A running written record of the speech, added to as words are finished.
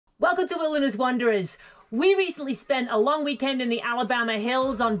Welcome to Wilderness Wanderers. We recently spent a long weekend in the Alabama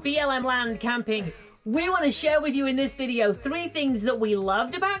hills on BLM land camping. We want to share with you in this video 3 things that we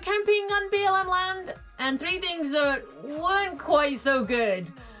loved about camping on BLM land and 3 things that weren't quite so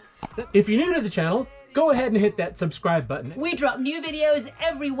good. If you're new to the channel, go ahead and hit that subscribe button. We drop new videos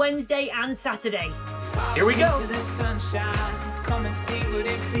every Wednesday and Saturday. Here we go. Into the sunshine, come and see what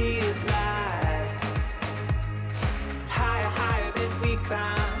it feels like. Higher, higher than we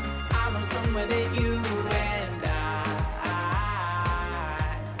climb. I know somewhere that you and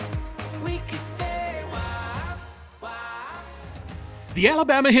I we can stay. Why? The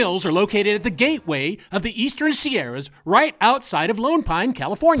Alabama hills are located at the gateway of the Eastern Sierras, right outside of Lone Pine,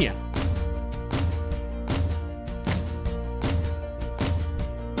 California.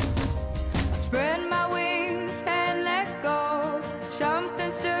 Spread my wings and let go.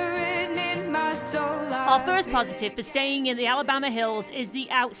 Something stirring in my soul. Our first positive for staying in the Alabama hills is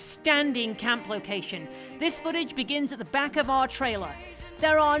the outstanding camp location. This footage begins at the back of our trailer.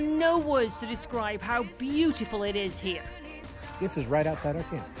 There are no words to describe how beautiful it is here. This is right outside our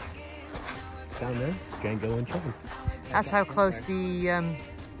camp. Down there, Django Unchained. That's how close the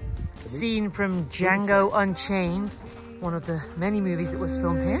scene from Django Unchained, one of the many movies that was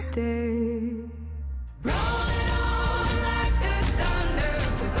filmed here.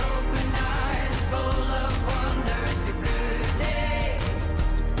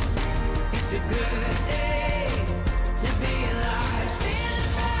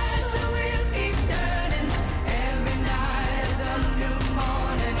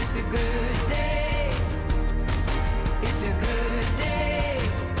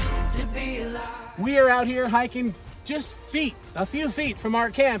 We are out here hiking just a few feet from our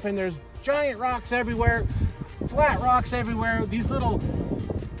camp, and there's giant rocks everywhere, flat rocks everywhere. These little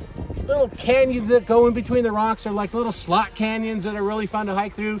canyons that go in between the rocks are like little slot canyons that are really fun to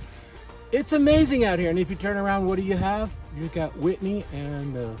hike through. It's amazing out here, and if you turn around, what do you have? You've got Whitney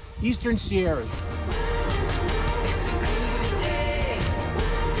and the Eastern Sierras.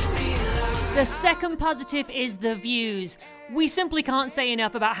 The second positive is the views. We simply can't say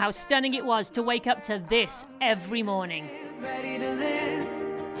enough about how stunning it was to wake up to this every morning. Ready to live,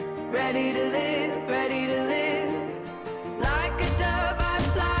 ready to live, ready to live. Like a dove I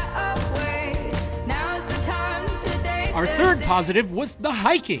fly away. Now's the time today. Our third positive was the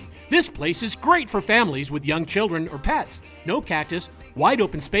hiking. This place is great for families with young children or pets. No cactus, wide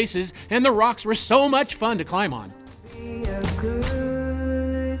open spaces, and the rocks were so much fun to climb on. Be a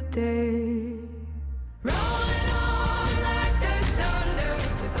good day.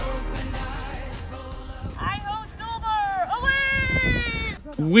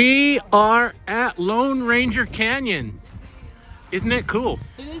 We are at Lone Ranger Canyon. Isn't it cool?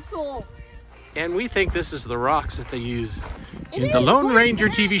 It is cool. And we think this is the rocks that they use in the Lone Ranger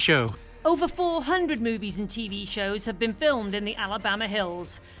TV show. Over 400 movies and TV shows have been filmed in the Alabama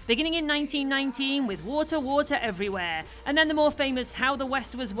hills, beginning in 1919 with Water, Water Everywhere, and then the more famous How the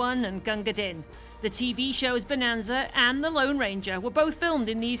West Was Won and Gunga Din. The TV shows Bonanza and The Lone Ranger were both filmed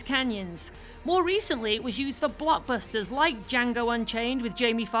in these canyons. More recently, it was used for blockbusters like Django Unchained with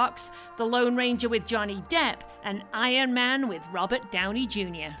Jamie Foxx, The Lone Ranger with Johnny Depp, and Iron Man with Robert Downey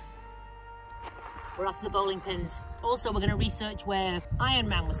Jr. We're off to the bowling pins. Also, we're going to research where Iron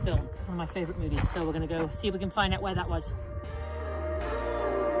Man was filmed. It's one of my favourite movies, so we're going to go see if we can find out where that was.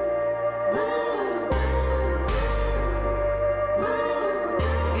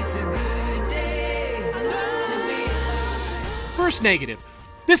 It's a good day to be alive. First negative,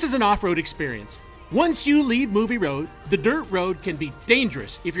 this is an off-road experience. Once you leave Movie Road, the dirt road can be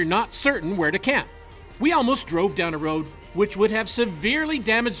dangerous if you're not certain where to camp. We almost drove down a road which would have severely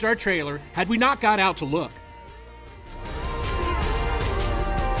damaged our trailer had we not got out to look.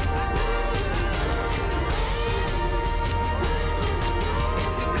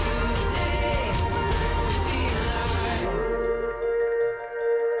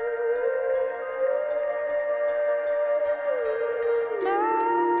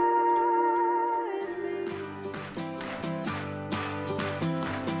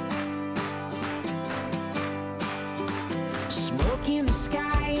 Smoke in the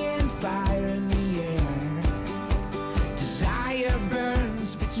sky and fire in the air. Desire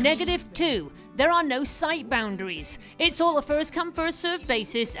burns between. -2. There are no site boundaries. It's all a first come first served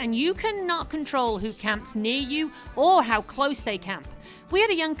basis, and you cannot control who camps near you or how close they camp. We had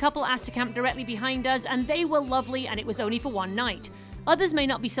a young couple asked to camp directly behind us, and they were lovely, and it was only for one night. Others may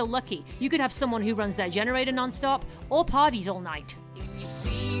not be so lucky. You could have someone who runs their generator non-stop or parties all night. You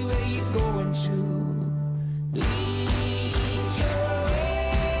see where you're going to. Lead your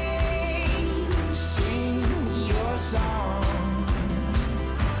way. Sing your song.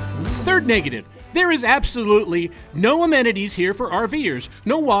 We Third negative, there is absolutely no amenities here for RVers.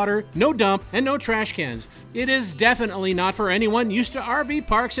 No water, no dump, and no trash cans. It is definitely not for anyone used to RV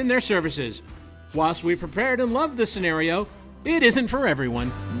parks and their services. Whilst we prepared and loved this scenario, it isn't for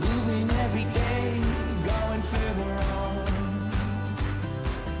everyone. Moving every day, going further on.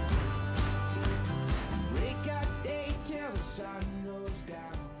 Wake up day till the sun goes down.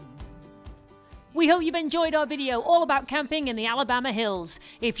 We hope you've enjoyed our video all about camping in the Alabama hills.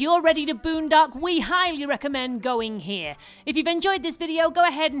 If you're ready to boondock, we highly recommend going here. If you've enjoyed this video, go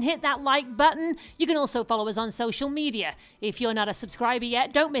ahead and hit that like button. You can also follow us on social media. If you're not a subscriber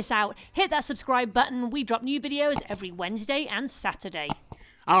yet, don't miss out. Hit that subscribe button. We drop new videos every Wednesday and Saturday.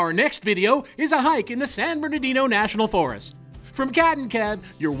 Our next video is a hike in the San Bernardino National Forest. From Cat and Cab,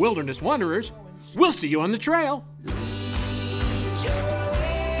 your wilderness wanderers, we'll see you on the trail.